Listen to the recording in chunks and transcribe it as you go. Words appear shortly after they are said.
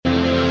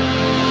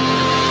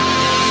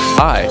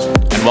Hi,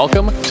 and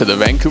welcome to the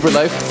Vancouver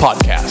Life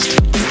Podcast.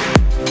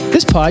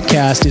 This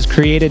podcast is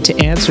created to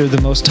answer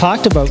the most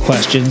talked about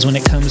questions when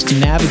it comes to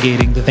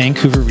navigating the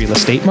Vancouver real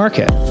estate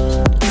market.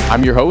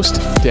 I'm your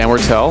host, Dan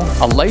Wertel,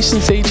 a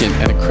licensed agent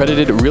and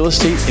accredited real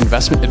estate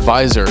investment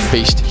advisor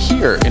based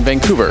here in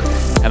Vancouver,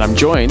 and I'm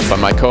joined by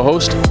my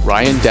co-host,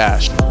 Ryan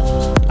Dash.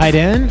 Hi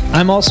Dan,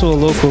 I'm also a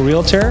local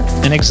realtor,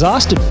 an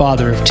exhausted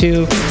father of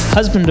two,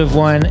 husband of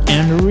one,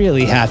 and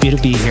really happy to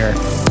be here.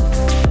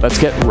 Let's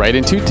get right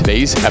into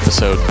today's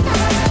episode.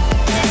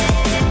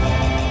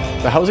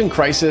 The housing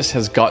crisis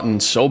has gotten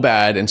so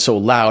bad and so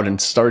loud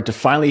and started to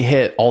finally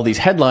hit all these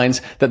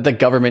headlines that the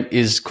government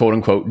is, quote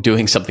unquote,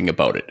 doing something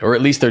about it, or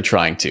at least they're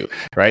trying to,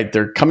 right?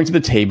 They're coming to the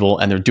table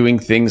and they're doing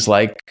things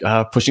like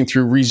pushing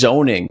through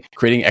rezoning,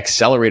 creating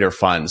accelerator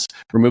funds,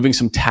 removing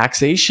some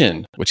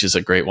taxation, which is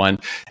a great one,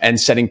 and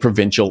setting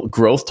provincial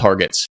growth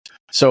targets.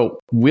 So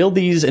will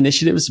these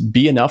initiatives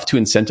be enough to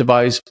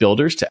incentivize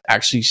builders to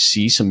actually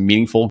see some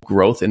meaningful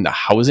growth in the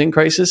housing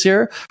crisis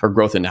here, or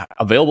growth in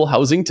available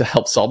housing to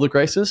help solve the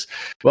crisis?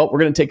 Well, we're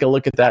going to take a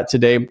look at that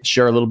today,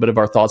 share a little bit of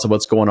our thoughts of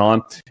what's going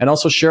on, and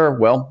also share,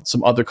 well,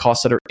 some other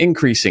costs that are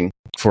increasing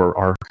for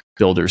our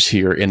builders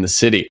here in the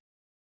city.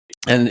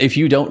 And if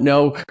you don't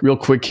know, real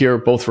quick here,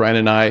 both Ryan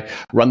and I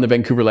run the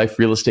Vancouver Life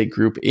Real Estate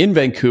Group in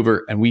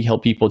Vancouver, and we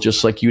help people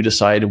just like you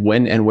decide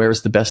when and where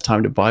is the best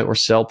time to buy or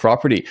sell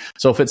property.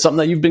 So if it's something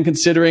that you've been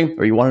considering,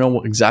 or you want to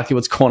know exactly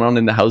what's going on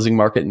in the housing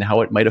market and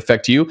how it might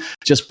affect you,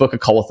 just book a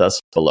call with us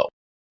below.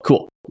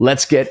 Cool.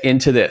 Let's get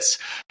into this.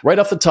 Right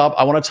off the top,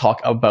 I want to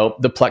talk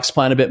about the Plex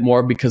plan a bit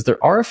more because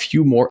there are a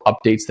few more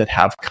updates that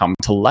have come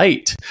to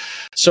light.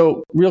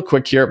 So real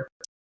quick here,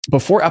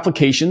 before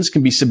applications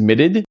can be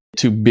submitted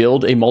to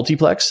build a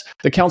multiplex,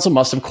 the council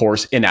must, of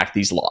course, enact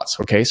these laws.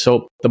 Okay,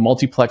 so the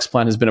multiplex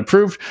plan has been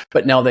approved,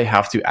 but now they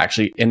have to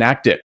actually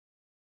enact it.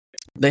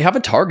 They have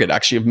a target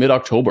actually of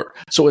mid-October,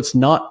 so it's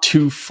not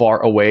too far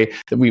away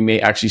that we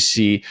may actually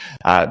see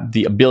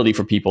the ability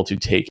for people to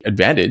take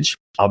advantage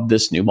of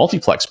this new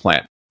multiplex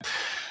plan.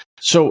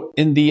 So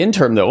in the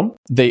interim, though,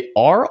 they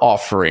are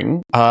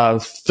offering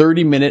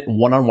 30-minute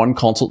one-on-one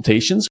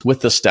consultations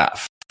with the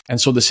staff. And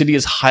so the city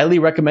is highly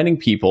recommending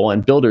people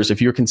and builders, if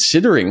you're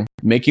considering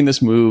making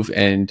this move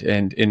and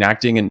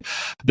enacting and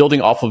building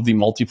off of the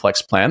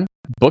multiplex plan,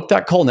 book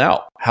that call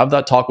now. Have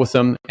that talk with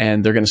them,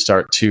 and they're going to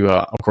start to,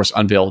 of course,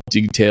 unveil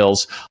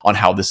details on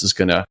how this is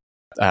going to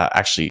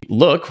actually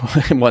look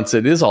once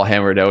it is all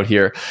hammered out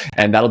here.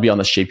 And that'll be on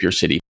the Shape Your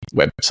City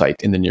website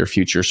in the near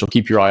future. So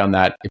keep your eye on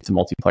that if the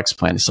multiplex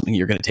plan is something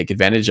you're going to take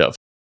advantage of.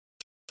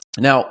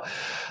 Now,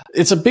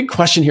 it's a big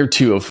question here,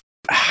 too, of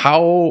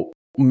how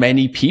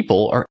many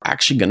people are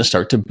actually going to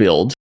start to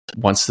build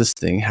once this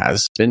thing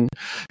has been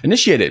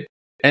initiated.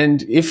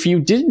 And if you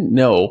didn't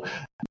know,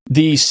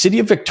 the city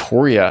of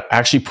Victoria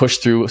actually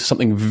pushed through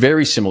something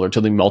very similar to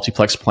the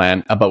multiplex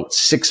plan about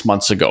 6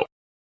 months ago.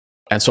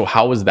 And so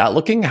how is that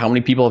looking? How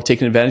many people have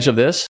taken advantage of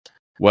this?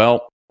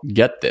 Well,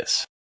 get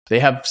this. They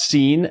have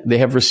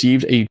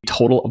received a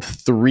total of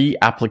 3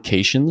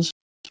 applications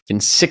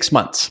in 6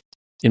 months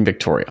in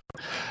Victoria.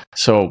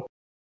 So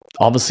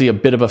obviously, a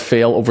bit of a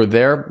fail over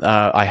there.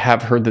 I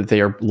have heard that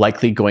they are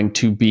likely going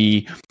to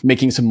be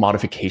making some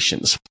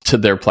modifications to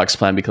their Plex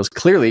plan because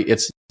clearly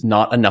it's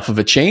not enough of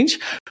a change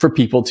for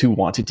people to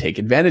want to take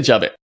advantage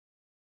of it.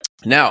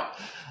 Now,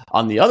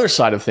 on the other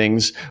side of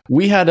things,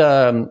 we had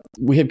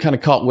kind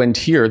of caught wind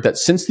here that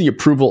since the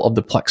approval of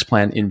the Plex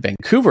plan in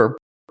Vancouver,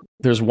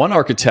 there's one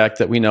architect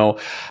that we know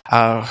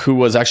who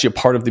was actually a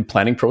part of the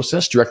planning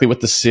process directly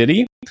with the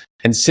city.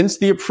 And since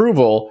the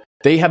approval,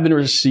 they have been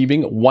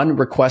receiving 1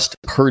 request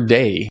per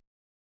day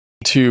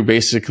to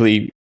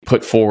basically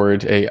put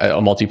forward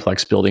a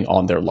multiplex building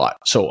on their lot.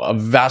 So a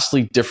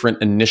vastly different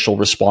initial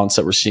response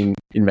that we're seeing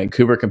in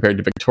Vancouver compared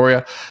to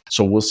Victoria.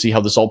 So we'll see how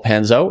this all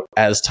pans out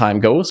as time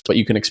goes, but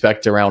you can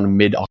expect around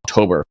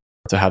mid-October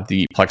to have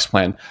the Plex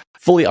plan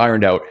fully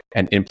ironed out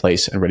and in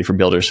place and ready for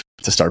builders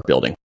to start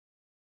building.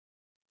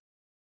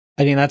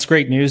 I mean, that's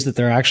great news that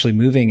they're actually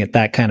moving at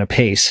that kind of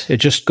pace. It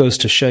just goes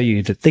to show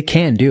you that they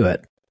can do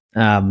it.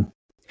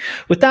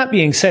 With that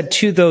being said,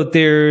 too, though,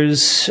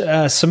 there's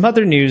some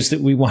other news that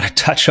we want to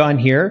touch on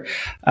here,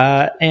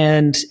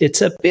 and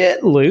it's a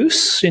bit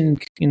loose in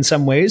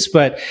some ways,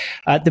 but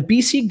the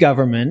BC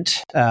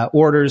government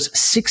orders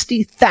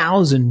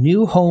 60,000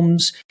 new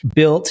homes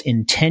built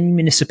in 10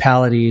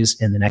 municipalities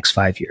in the next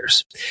 5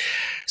 years.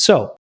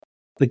 So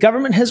the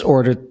government has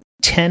ordered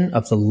 10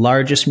 of the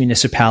largest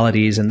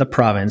municipalities in the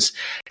province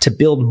to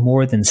build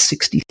more than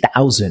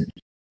 60,000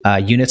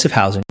 units of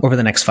housing over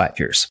the next 5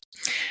 years.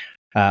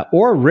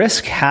 Or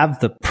risk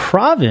have the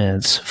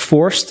province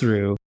force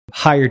through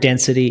higher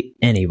density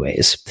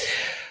anyways.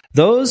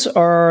 Those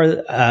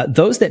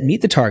that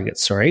meet the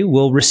targets,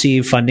 will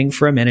receive funding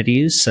for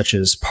amenities such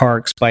as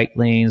parks, bike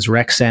lanes,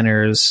 rec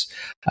centers.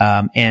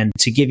 And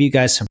to give you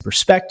guys some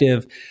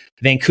perspective,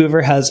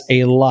 Vancouver has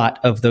a lot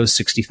of those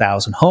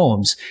 60,000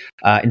 homes.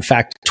 In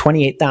fact,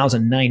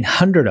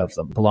 28,900 of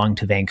them belong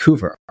to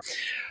Vancouver.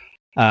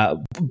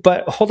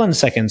 But hold on a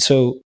second.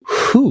 So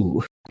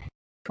who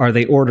are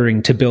they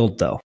ordering to build,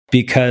 though?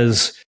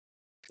 because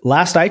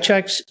last I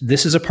checked,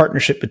 this is a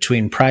partnership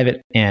between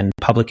private and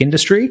public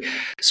industry.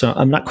 So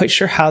I'm not quite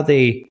sure how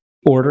they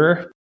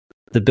order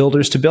the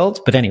builders to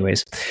build. But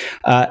anyways,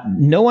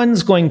 no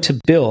one's going to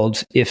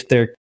build if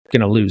they're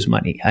going to lose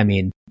money. I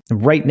mean,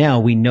 right now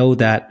we know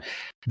that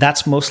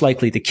that's most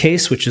likely the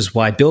case, which is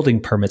why building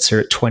permits are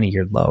at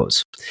 20-year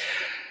lows.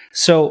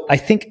 So I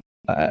think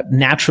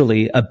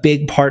naturally, a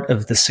big part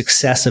of the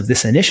success of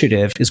this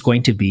initiative is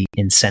going to be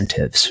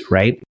incentives,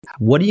 right?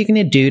 What are you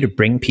going to do to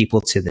bring people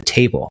to the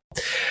table?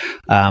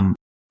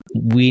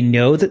 We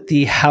know that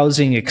the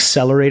Housing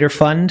Accelerator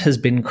Fund has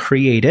been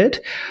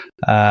created.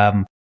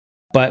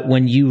 But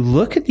when you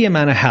look at the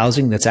amount of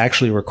housing that's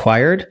actually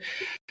required,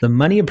 the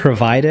money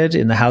provided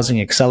in the Housing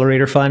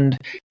Accelerator Fund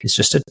is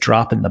just a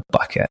drop in the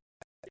bucket.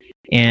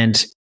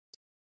 And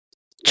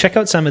check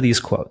out some of these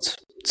quotes.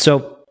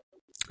 So,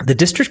 the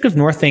District of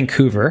North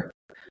Vancouver,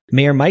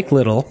 Mayor Mike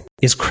Little,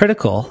 is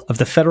critical of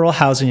the Federal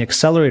Housing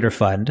Accelerator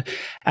Fund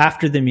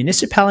after the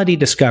municipality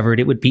discovered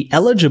it would be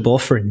eligible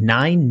for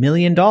 $9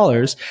 million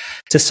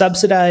to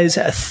subsidize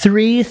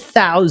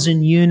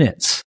 3,000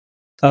 units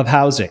of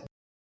housing.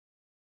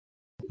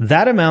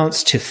 That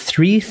amounts to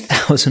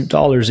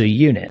 $3,000 a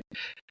unit.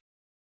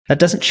 That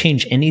doesn't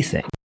change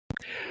anything.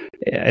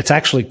 It's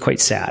actually quite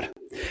sad.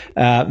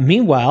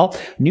 Meanwhile,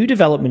 new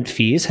development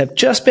fees have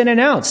just been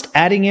announced,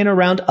 adding in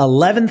around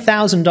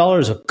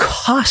 $11,000 of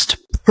cost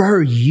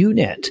per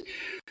unit.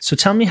 So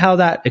tell me how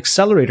that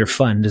accelerator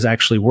fund is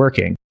actually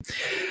working.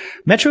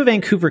 Metro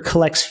Vancouver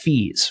collects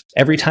fees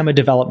every time a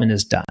development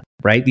is done,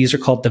 right? These are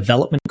called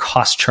development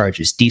cost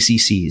charges,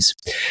 DCCs.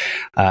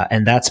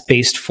 And that's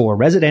based for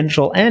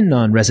residential and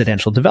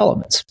non-residential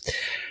developments.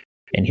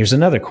 And here's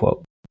another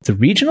quote. The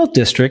regional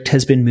district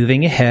has been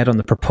moving ahead on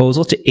the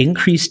proposal to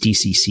increase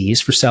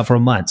DCCs for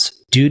several months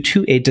due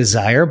to a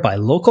desire by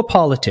local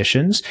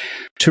politicians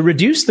to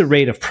reduce the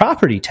rate of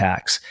property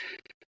tax,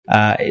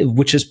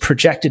 which is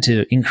projected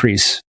to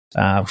increase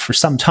for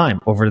some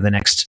time over the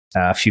next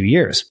few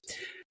years.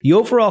 The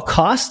overall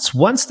costs,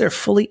 once they're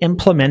fully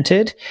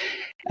implemented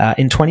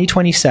in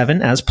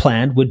 2027 as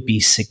planned, would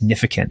be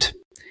significant.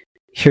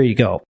 Here you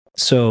go.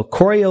 So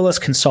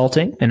Coriolis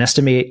Consulting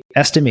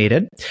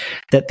estimated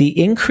that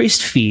the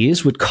increased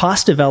fees would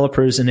cost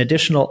developers an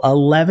additional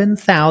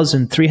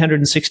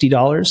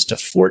 $11,360 to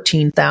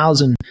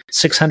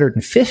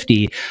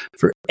 $14,650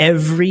 for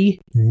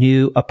every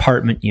new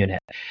apartment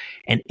unit,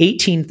 and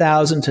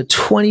 $18,000 to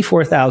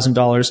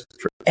 $24,000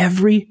 for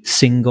every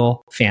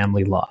single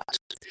family lot.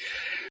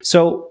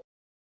 So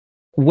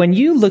when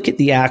you look at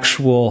the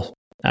actual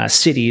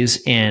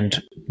cities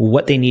and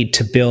what they need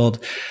to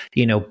build,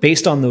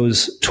 based on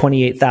those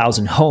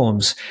 28,000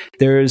 homes,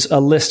 there's a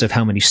list of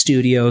how many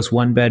studios,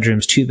 1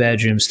 bedrooms, 2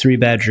 bedrooms, 3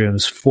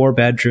 bedrooms, 4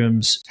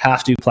 bedrooms,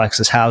 half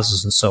duplexes,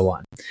 houses, and so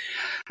on.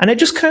 And I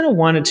just kind of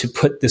wanted to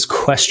put this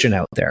question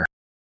out there.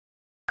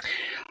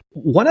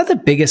 One of the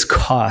biggest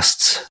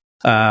costs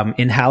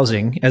in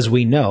housing, as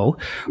we know,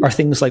 are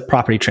things like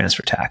property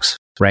transfer tax,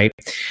 right?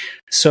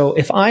 So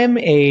if I'm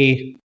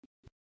a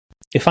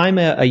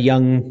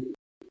young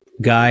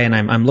guy and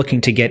I'm looking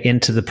to get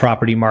into the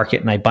property market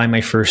and I buy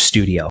my first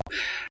studio,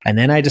 and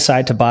then I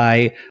decide to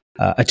buy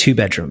a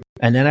 2-bedroom,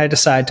 and then I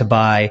decide to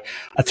buy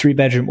a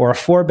 3-bedroom or a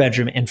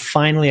 4-bedroom, and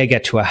finally I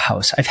get to a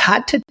house. I've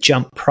had to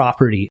jump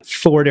property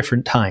 4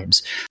 different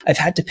times. I've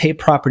had to pay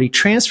property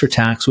transfer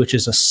tax, which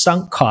is a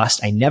sunk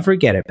cost. I never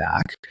get it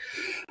back.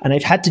 And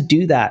I've had to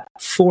do that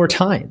 4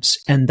 times.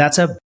 And that's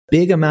a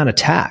big amount of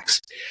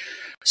tax.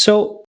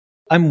 So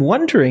I'm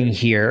wondering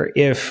here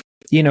if,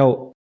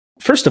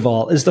 first of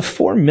all, is the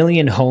 4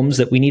 million homes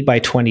that we need by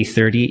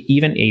 2030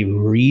 even a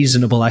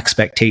reasonable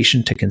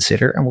expectation to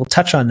consider? And we'll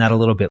touch on that a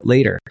little bit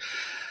later.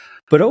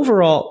 But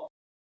overall,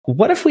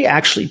 what if we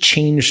actually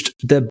changed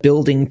the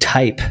building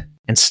type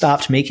and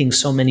stopped making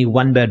so many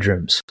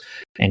 1-bedrooms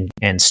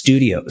and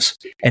studios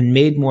and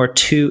made more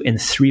 2 and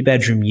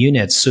 3-bedroom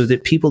units so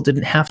that people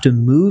didn't have to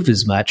move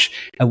as much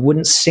and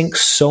wouldn't sink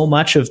so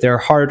much of their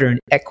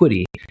hard-earned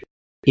equity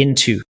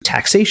into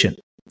taxation?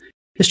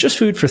 It's just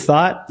food for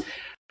thought.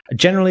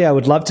 Generally, I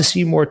would love to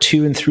see more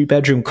 2 and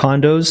 3-bedroom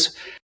condos,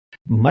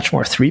 much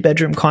more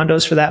 3-bedroom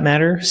condos for that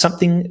matter,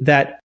 something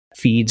that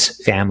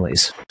feeds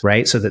families,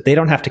 right? So that they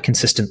don't have to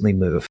consistently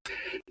move.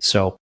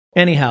 So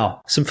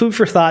anyhow, some food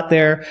for thought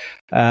there.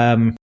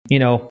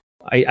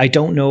 I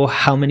don't know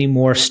how many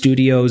more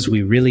studios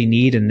we really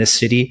need in this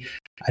city.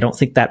 I don't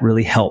think that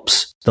really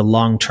helps the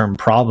long-term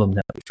problem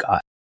that we've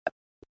got.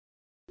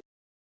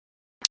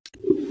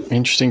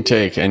 Interesting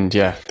take. And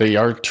yeah, they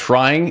are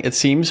trying, it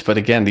seems. But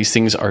again, these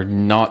things are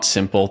not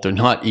simple. They're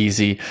not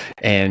easy.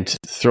 And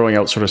throwing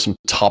out sort of some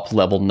top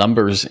level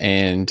numbers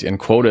and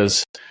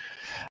quotas,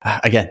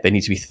 again, they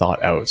need to be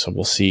thought out. So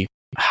we'll see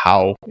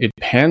how it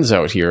pans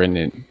out here.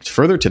 And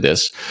further to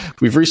this,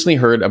 we've recently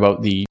heard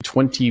about the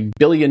 $20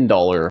 billion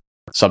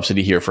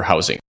subsidy here for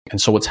housing.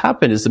 And so what's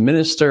happened is the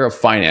Minister of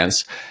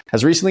Finance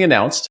has recently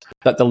announced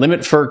that the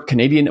limit for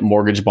Canadian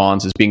mortgage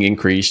bonds is being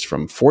increased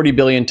from 40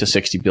 billion to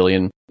 60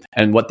 billion.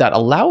 And what that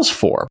allows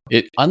for,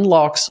 it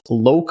unlocks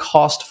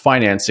low-cost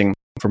financing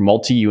for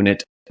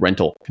multi-unit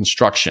rental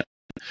construction.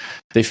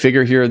 They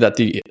figure here that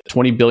the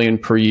 $20 billion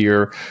per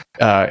year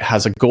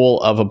has a goal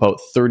of about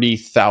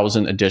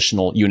 30,000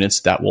 additional units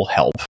that will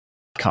help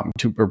come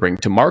to or bring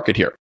to market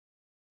here.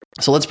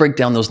 So let's break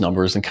down those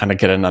numbers and kind of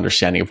get an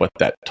understanding of what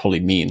that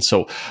totally means.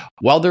 So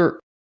while they're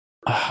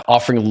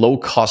offering low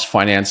cost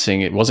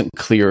financing, it wasn't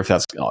clear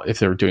if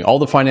they're doing all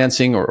the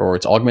financing or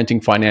it's augmenting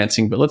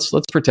financing, but let's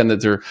pretend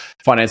that they're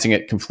financing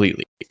it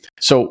completely.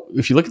 So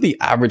if you look at the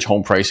average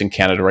home price in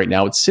Canada right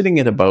now, it's sitting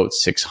at about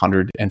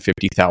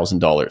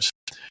 $650,000.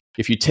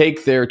 If you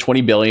take their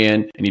 $20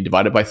 billion and you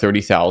divide it by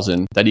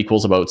 30,000, that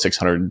equals about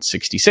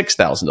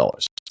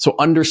 $666,000. So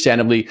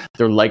understandably,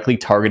 they're likely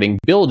targeting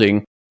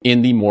building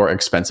in the more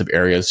expensive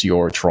areas,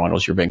 your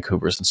Torontos, your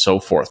Vancouvers, and so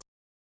forth.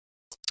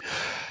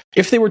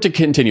 If they were to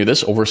continue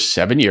this over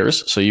 7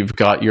 years, so you've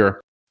got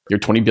your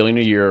 $20 billion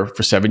a year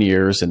for 7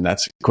 years, and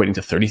that's equating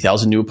to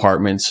 30,000 new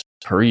apartments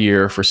per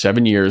year for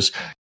 7 years.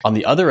 On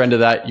the other end of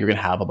that, you're going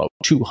to have about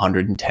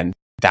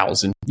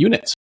 210,000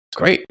 units.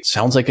 Great.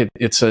 Sounds like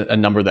it's a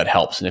number that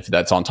helps. And if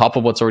that's on top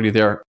of what's already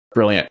there,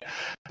 brilliant.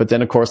 But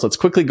then, of course, let's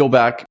quickly go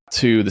back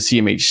to the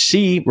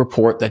CMHC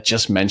report that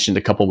just mentioned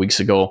a couple of weeks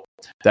ago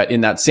that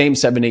in that same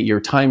 7-8 year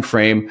time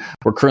frame,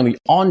 we're currently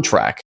on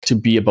track to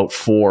be about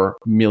 4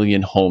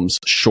 million homes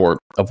short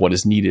of what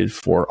is needed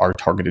for our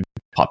targeted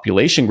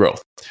population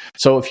growth.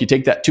 So if you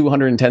take that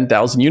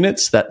 210,000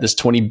 units that this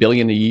 $20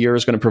 billion a year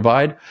is going to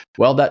provide,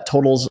 well, that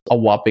totals a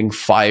whopping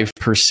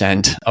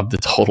 5% of the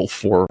total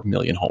 4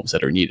 million homes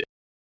that are needed.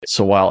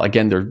 So while,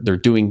 again, they're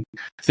doing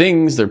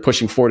things, they're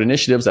pushing forward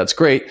initiatives, that's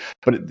great,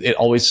 but it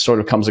always sort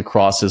of comes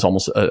across as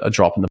almost a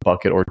drop in the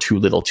bucket or too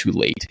little too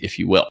late, if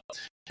you will,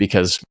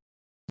 because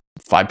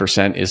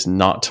 5% is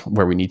not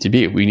where we need to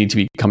be. We need to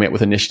be coming up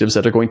with initiatives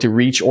that are going to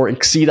reach or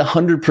exceed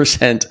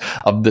 100%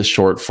 of the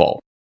shortfall.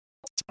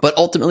 But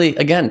ultimately,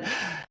 again,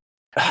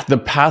 the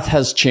path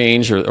has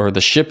changed or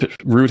the ship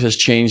route has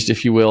changed,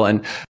 if you will,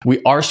 and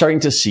we are starting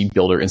to see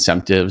builder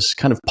incentives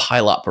kind of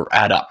pile up or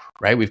add up,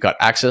 right? We've got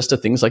access to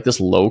things like this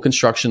low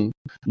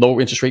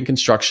interest rate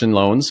construction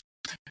loans.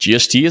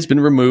 GST has been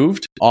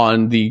removed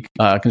on the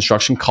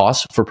construction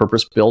costs for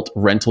purpose-built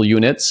rental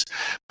units.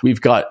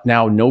 We've got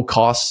now no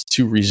costs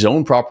to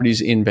rezone properties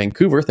in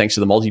Vancouver, thanks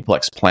to the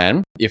multiplex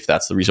plan, if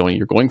that's the rezoning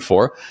you're going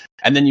for.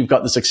 And then you've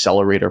got this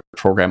accelerator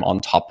program on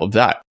top of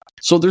that.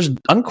 So there's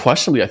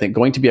unquestionably, I think,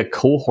 going to be a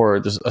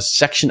cohort, there's a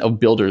section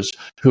of builders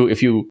who,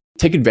 if you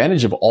take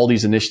advantage of all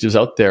these initiatives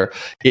out there,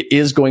 it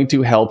is going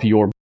to help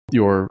your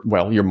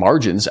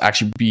margins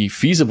actually be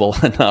feasible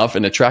enough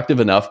and attractive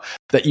enough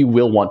that you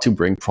will want to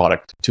bring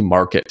product to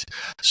market.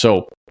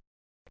 So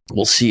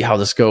we'll see how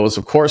this goes,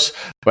 of course.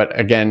 But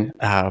again,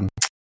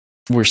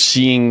 we're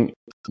seeing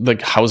the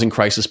housing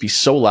crisis be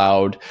so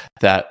loud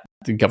that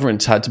the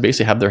government's had to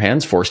basically have their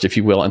hands forced, if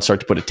you will, and start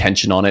to put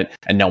attention on it,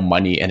 and now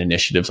money and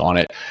initiatives on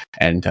it.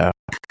 And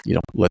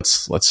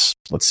let's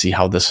see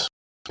how this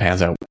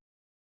pans out.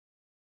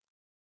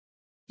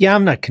 Yeah,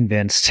 I'm not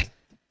convinced.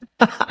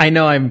 I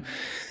know I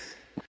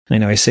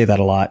say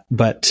that a lot,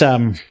 but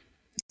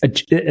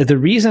the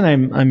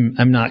reason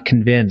I'm not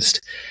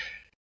convinced,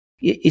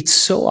 it's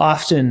so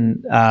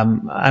often,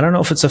 I don't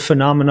know if it's a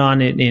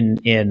phenomenon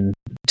in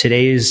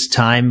today's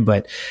time,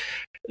 but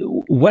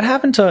what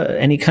happened to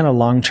any kind of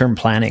long-term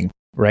planning,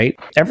 right?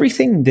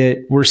 Everything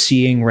that we're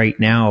seeing right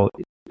now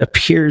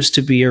appears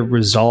to be a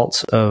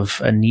result of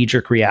a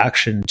knee-jerk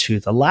reaction to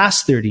the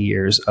last 30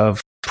 years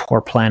of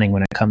poor planning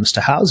when it comes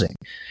to housing.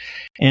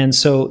 And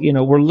so,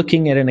 we're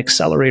looking at an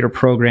accelerator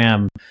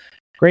program,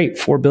 great,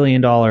 $4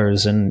 billion.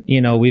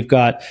 And, we've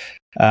got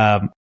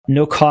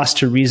no cost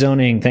to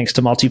rezoning thanks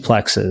to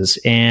multiplexes.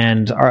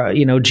 And, our,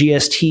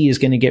 GST is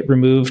going to get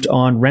removed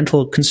on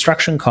rental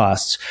construction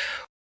costs.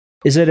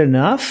 Is it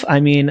enough? I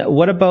mean,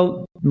 what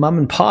about mom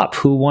and pop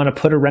who want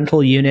to put a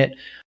rental unit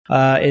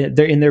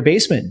in their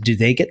basement? Do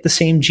they get the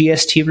same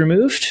GST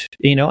removed?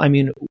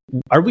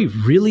 Are we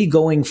really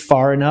going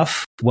far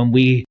enough when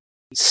we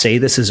say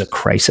this is a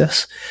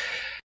crisis?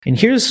 And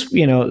here's,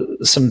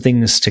 some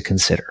things to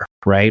consider,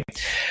 right?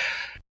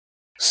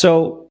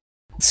 So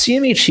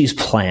CMHC's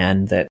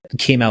plan that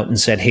came out and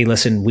said, hey,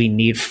 listen, we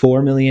need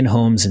 4 million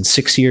homes in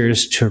 6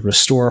 years to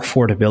restore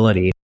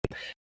affordability.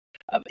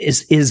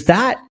 Is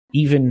that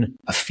even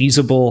a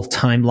feasible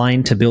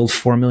timeline to build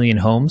 4 million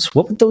homes?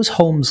 What would those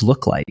homes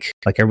look like?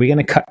 Like, are we going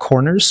to cut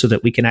corners so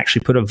that we can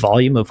actually put a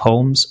volume of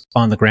homes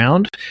on the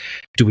ground?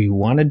 Do we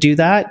want to do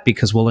that?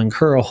 Because we'll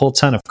incur a whole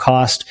ton of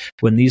cost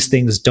when these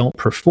things don't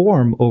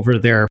perform over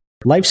their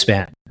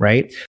lifespan,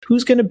 right?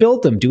 Who's going to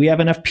build them? Do we have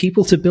enough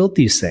people to build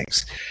these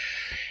things?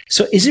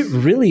 So is it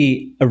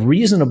really a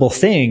reasonable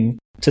thing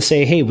to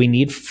say, hey, we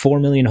need 4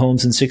 million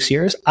homes in 6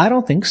 years? I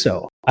don't think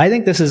so. I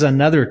think this is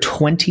another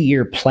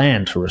 20-year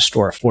plan to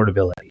restore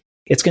affordability.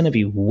 It's going to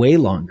be way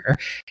longer.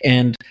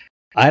 And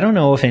I don't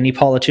know if any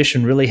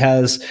politician really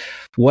has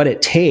what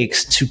it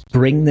takes to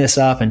bring this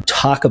up and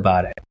talk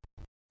about it.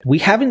 We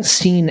haven't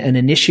seen an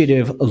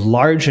initiative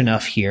large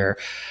enough here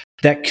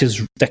that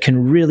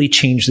can really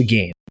change the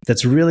game,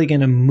 that's really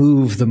going to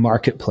move the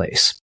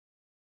marketplace.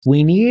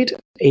 We need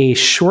a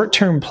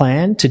short-term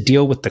plan to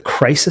deal with the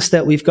crisis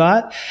that we've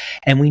got,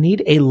 and we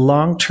need a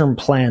long-term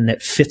plan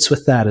that fits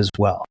with that as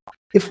well.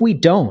 If we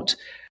don't,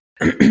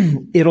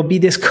 it'll be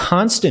this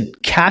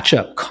constant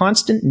catch-up,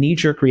 constant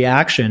knee-jerk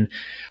reaction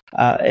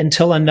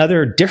until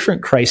another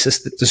different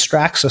crisis that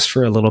distracts us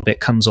for a little bit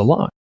comes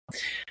along.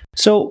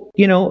 So,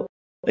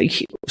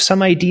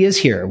 some ideas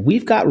here.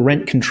 We've got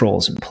rent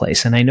controls in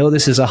place, and I know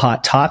this is a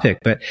hot topic,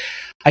 but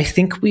I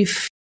think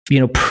we've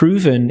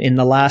proven in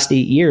the last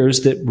 8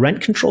 years that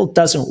rent control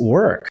doesn't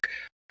work.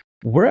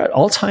 We're at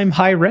all-time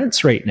high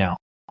rents right now.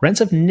 Rents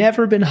have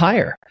never been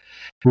higher.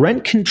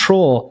 Rent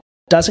control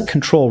doesn't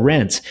control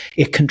rents.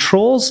 It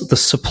controls the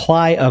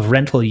supply of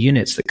rental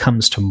units that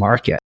comes to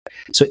market.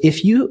 So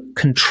if you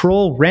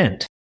control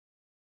rent,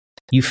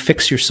 you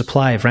fix your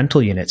supply of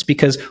rental units,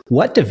 because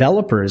what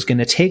developer is going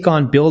to take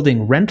on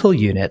building rental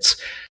units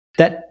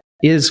that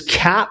is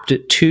capped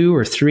at 2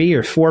 or 3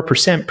 or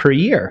 4% per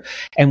year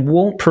and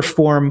won't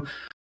perform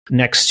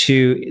next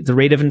to the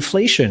rate of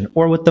inflation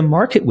or what the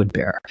market would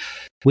bear?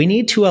 We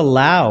need to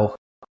allow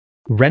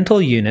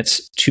rental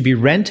units to be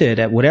rented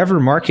at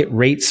whatever market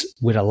rates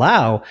would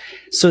allow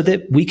so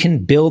that we can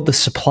build the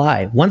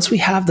supply. Once we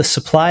have the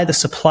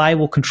supply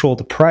will control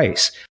the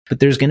price, but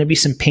there's going to be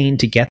some pain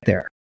to get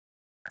there.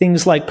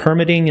 Things like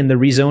permitting and the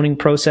rezoning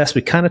process,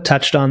 we kind of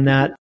touched on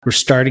that. We're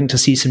starting to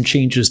see some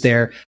changes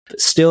there, but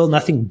still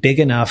nothing big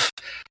enough,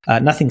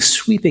 nothing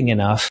sweeping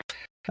enough,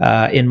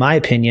 in my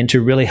opinion,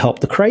 to really help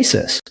the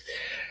crisis.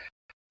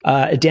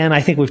 Dan, I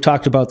think we've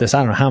talked about this, I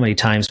don't know how many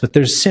times, but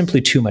there's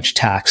simply too much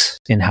tax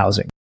in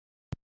housing.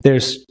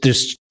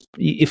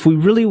 If we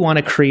really want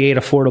to create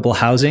affordable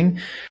housing,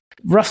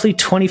 roughly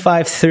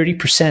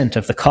 25-30%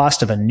 of the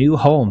cost of a new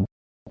home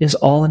is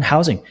all in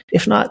housing,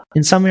 if not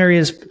in some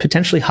areas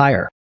potentially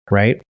higher,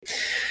 right?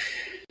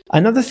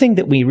 Another thing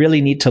that we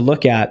really need to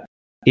look at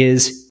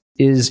is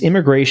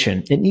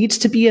immigration. It needs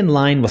to be in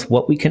line with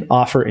what we can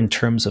offer in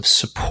terms of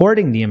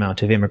supporting the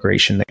amount of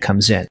immigration that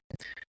comes in.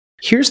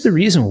 Here's the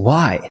reason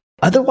why.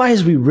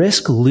 Otherwise, we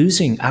risk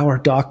losing our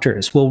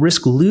doctors. We'll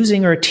risk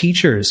losing our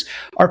teachers,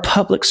 our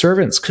public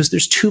servants, because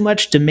there's too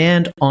much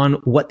demand on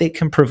what they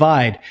can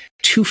provide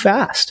too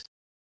fast.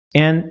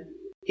 And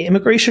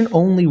immigration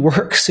only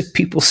works if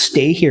people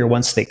stay here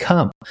once they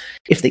come.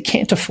 If they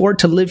can't afford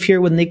to live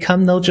here when they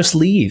come, they'll just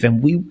leave.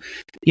 And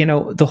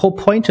the whole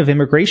point of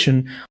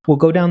immigration will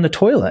go down the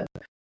toilet.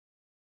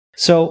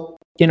 So,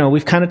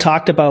 we've kind of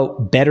talked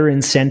about better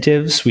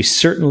incentives. We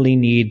certainly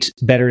need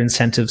better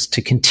incentives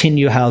to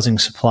continue housing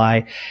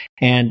supply.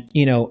 And,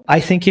 I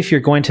think if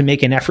you're going to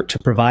make an effort to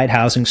provide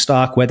housing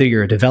stock, whether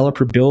you're a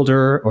developer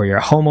builder or you're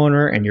a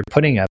homeowner and you're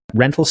putting a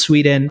rental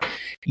suite in,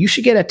 you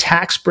should get a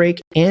tax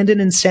break and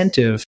an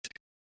incentive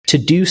to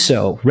do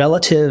so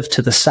relative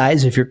to the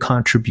size of your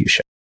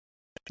contribution,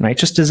 right?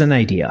 Just as an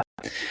idea.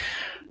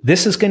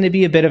 This is going to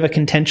be a bit of a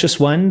contentious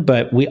one,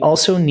 but we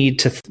also need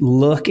to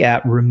look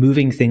at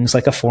removing things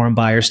like a foreign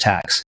buyer's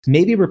tax.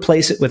 Maybe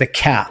replace it with a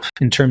cap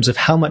in terms of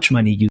how much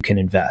money you can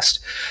invest.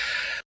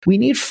 We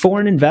need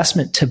foreign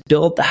investment to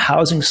build the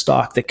housing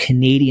stock that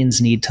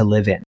Canadians need to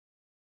live in.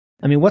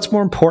 I mean, what's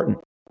more important?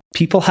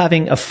 People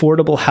having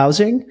affordable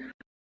housing,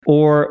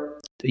 or,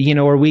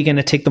 are we going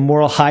to take the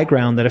moral high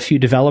ground that a few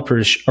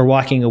developers are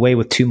walking away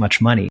with too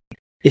much money?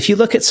 If you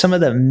look at some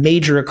of the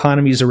major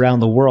economies around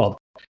the world,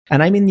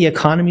 and I mean the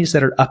economies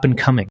that are up and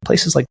coming,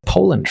 places like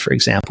Poland, for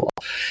example,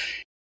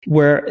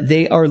 where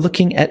they are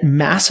looking at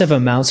massive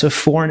amounts of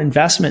foreign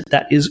investment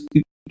that is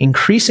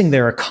increasing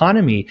their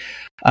economy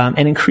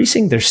and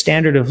increasing their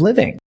standard of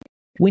living.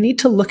 We need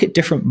to look at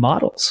different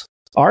models.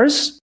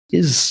 Ours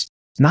is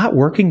not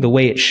working the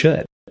way it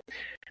should.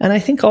 And I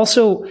think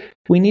also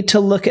we need to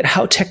look at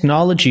how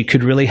technology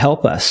could really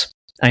help us.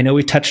 I know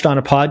we touched on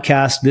a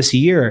podcast this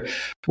year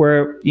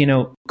where,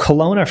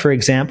 Kelowna, for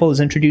example, is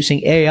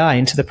introducing AI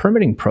into the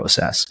permitting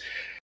process.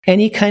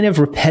 Any kind of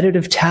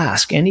repetitive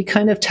task, any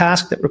kind of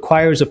task that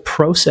requires a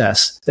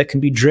process that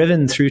can be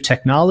driven through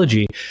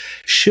technology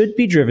should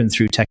be driven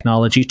through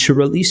technology to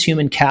release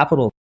human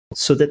capital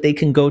so that they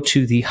can go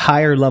to the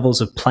higher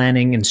levels of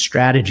planning and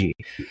strategy.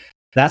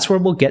 That's where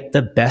we'll get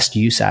the best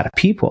use out of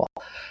people.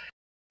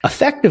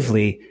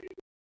 Effectively,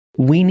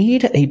 we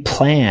need a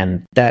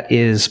plan that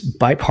is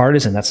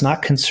bipartisan, that's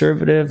not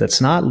conservative, that's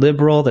not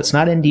liberal, that's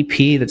not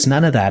NDP, that's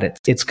none of that.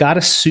 It's got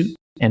to suit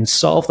and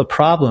solve the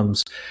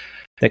problems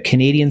that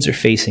Canadians are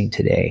facing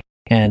today.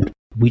 And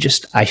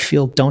I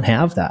feel, don't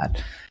have that.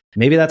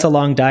 Maybe that's a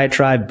long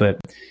diatribe, but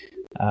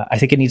I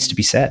think it needs to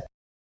be said.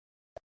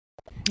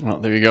 Well,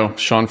 there you go.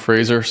 Sean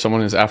Fraser,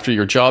 someone is after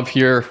your job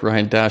here.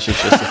 Ryan Dash has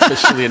just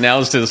officially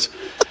announced his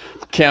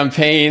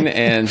campaign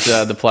and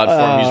the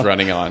platform he's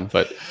running on.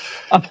 But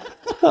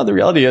the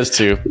reality is,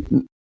 too,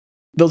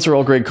 those are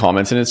all great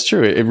comments. And it's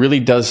true. It really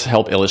does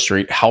help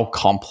illustrate how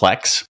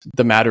complex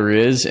the matter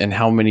is and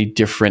how many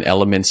different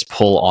elements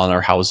pull on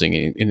our housing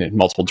in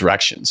multiple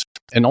directions.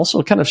 And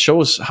also kind of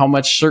shows how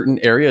much certain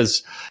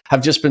areas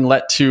have just been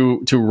let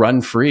to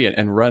run free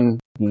and run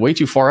way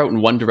too far out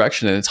in one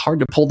direction, and it's hard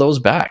to pull those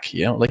back.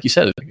 You know, like you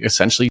said,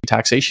 essentially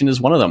taxation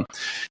is one of them.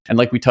 And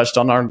like we touched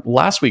on our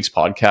last week's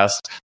podcast,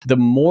 the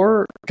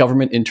more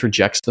government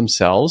interjects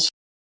themselves,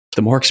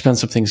 the more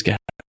expensive things get.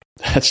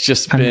 That's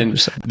just been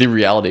 100%. The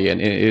reality,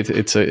 and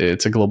it's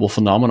a global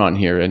phenomenon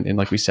here. And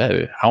like we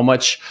said, how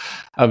much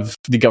of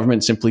the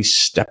government simply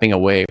stepping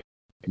away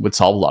would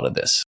solve a lot of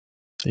this?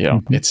 You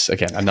know, it's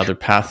again another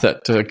path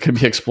that could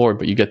be explored,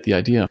 but you get the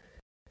idea.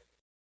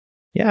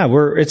 Yeah,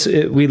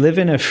 we live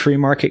in a free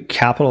market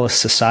capitalist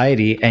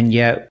society, and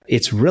yet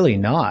it's really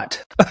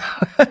not.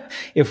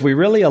 If we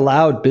really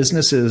allowed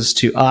businesses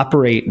to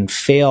operate and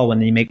fail when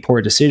they make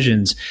poor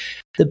decisions,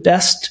 the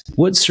best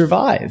would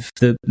survive.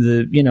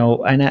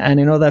 And I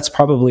know that's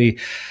probably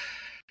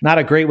not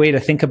a great way to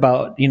think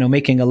about,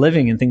 making a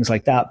living and things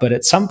like that. But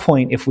at some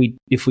point, if we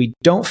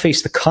don't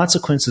face the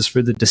consequences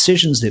for the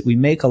decisions that we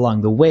make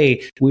along the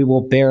way, we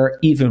will bear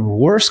even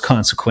worse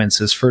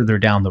consequences further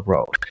down the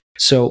road.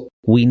 So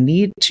we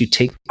need to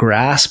take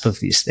grasp of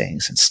these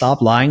things and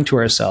stop lying to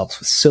ourselves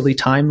with silly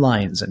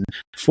timelines and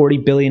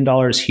 $40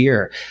 billion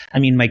here. I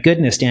mean, my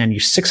goodness, Dan, you're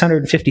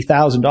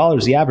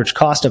 $650,000, the average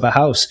cost of a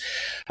house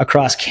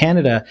across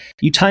Canada.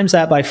 You times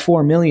that by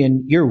 4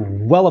 million, you're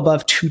well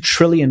above $2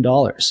 trillion.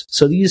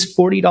 So these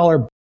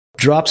 $40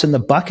 drops in the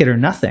bucket are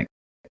nothing,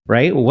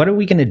 right? What are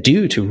we going to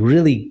do to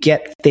really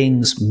get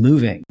things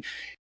moving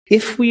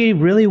if we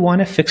really want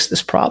to fix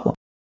this problem?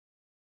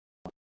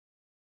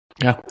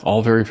 Yeah,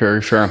 all very, very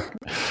fair.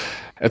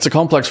 It's a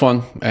complex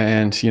one.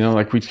 And,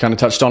 like we kind of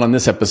touched on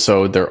this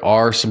episode, there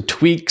are some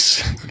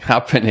tweaks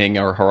happening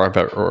have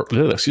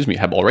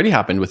already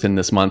happened within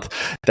this month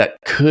that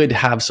could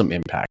have some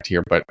impact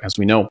here. But as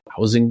we know,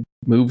 housing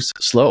moves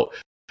slow.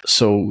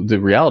 So the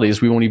reality is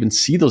we won't even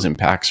see those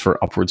impacts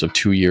for upwards of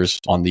 2 years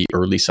on the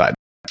early side.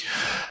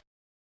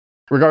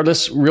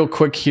 Regardless, real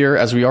quick here,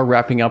 as we are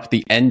wrapping up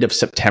the end of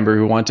September,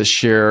 we want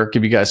to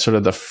give you guys sort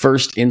of the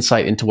first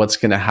insight into what's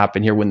going to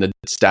happen here when the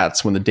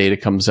data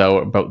comes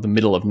out about the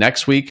middle of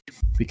next week,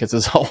 because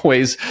as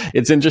always,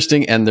 it's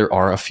interesting and there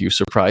are a few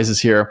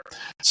surprises here.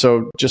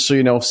 So just so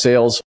you know,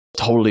 sales,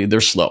 totally, they're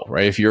slow,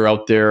 right? If you're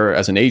out there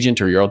as an agent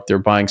or you're out there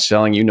buying,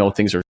 selling,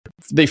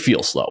 they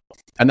feel slow.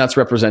 And that's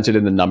represented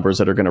in the numbers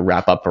that are going to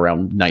wrap up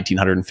around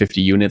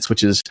 1,950 units,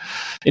 which is,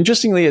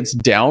 interestingly, it's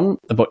down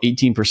about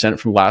 18%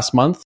 from last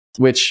month.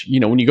 Which,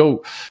 when you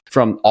go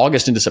from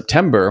August into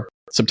September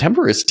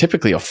is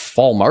typically a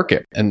fall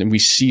market and we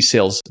see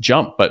sales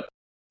jump, but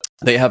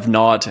they have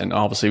not. And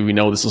obviously we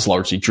know this is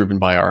largely driven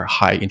by our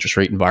high interest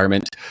rate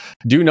environment.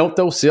 Do note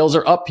though, sales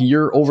are up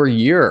year over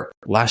year.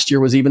 Last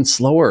year was even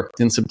slower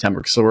in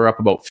September. So we're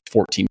up about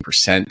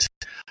 14%.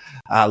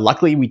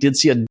 Luckily, we did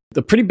see a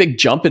pretty big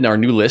jump in our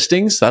new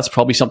listings. That's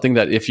probably something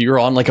that if you're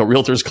on like a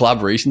Realtors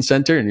Collaboration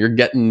Center and you're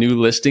getting new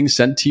listings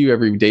sent to you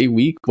every day,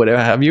 week,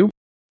 whatever have you,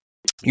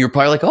 you're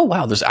probably like, oh,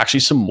 wow, there's actually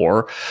some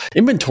more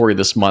inventory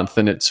this month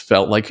than it's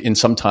felt like in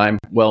some time.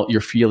 Well, your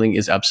feeling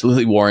is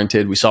absolutely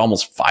warranted. We saw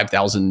almost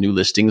 5,000 new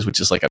listings, which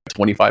is like a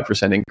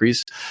 25%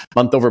 increase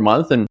month over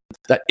month. And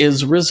that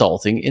is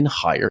resulting in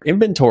higher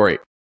inventory.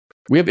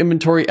 We have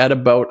inventory at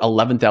about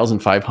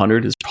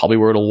 11,500 is probably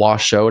where it'll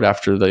wash out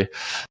after the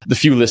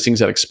few listings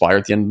that expire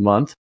at the end of the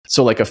month.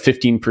 So like a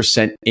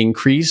 15%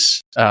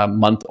 increase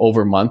month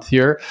over month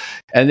here.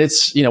 And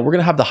it's, we're going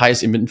to have the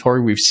highest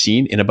inventory we've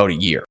seen in about a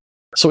year.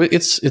 So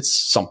it's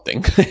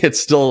something. It's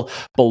still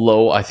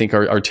below, I think,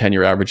 our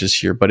 10-year averages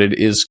here, but it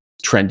is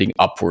trending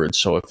upwards.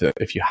 So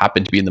if you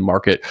happen to be in the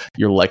market,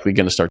 you're likely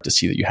going to start to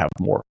see that you have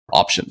more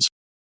options.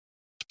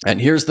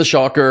 And here's the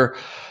shocker.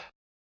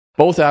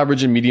 Both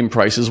average and median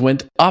prices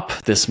went up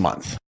this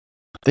month.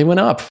 They went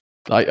up.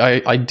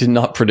 I did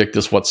not predict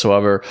this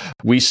whatsoever.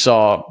 We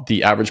saw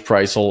the average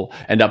price will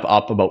end up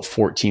about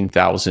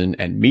 $14,000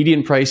 and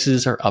median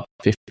prices are up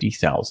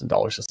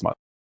 $50,000 this month.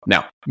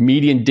 Now,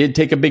 median did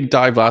take a big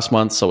dive last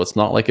month, so it's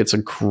not like it's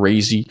a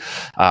crazy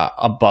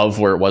above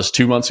where it was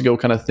 2 months ago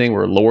kind of thing.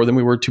 We're lower than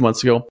we were 2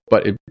 months ago,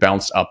 but it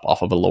bounced up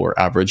off of a lower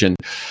average. And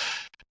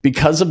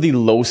because of the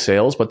low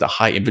sales, but the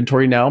high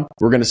inventory now,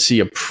 we're going to see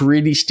a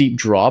pretty steep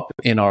drop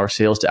in our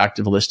sales to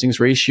active listings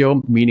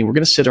ratio, meaning we're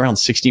going to sit around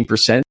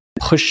 16%,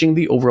 pushing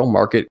the overall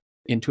market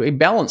into a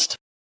balanced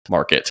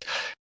market,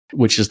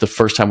 which is the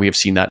first time we have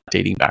seen that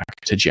dating back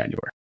to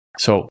January.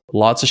 So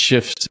lots of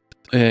shifts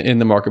in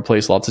the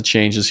marketplace, lots of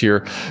changes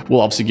here.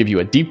 We'll obviously give you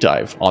a deep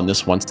dive on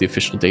this once the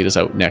official data is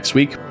out next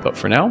week. But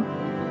for now,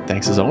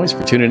 thanks as always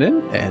for tuning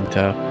in and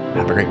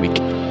have a great week.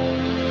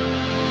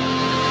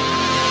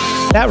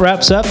 That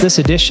wraps up this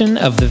edition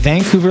of the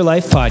Vancouver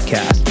Life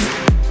Podcast.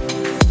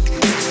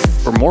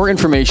 For more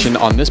information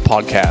on this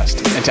podcast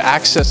and to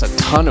access a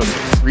ton of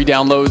free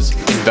downloads,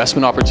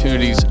 investment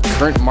opportunities,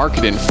 current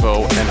market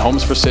info, and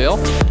homes for sale,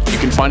 you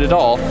can find it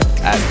all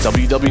at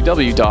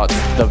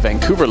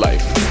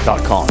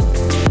www.thevancouverlife.com.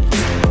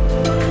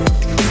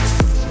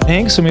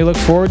 Thanks, and we look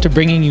forward to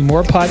bringing you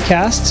more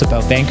podcasts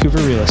about Vancouver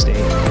real estate.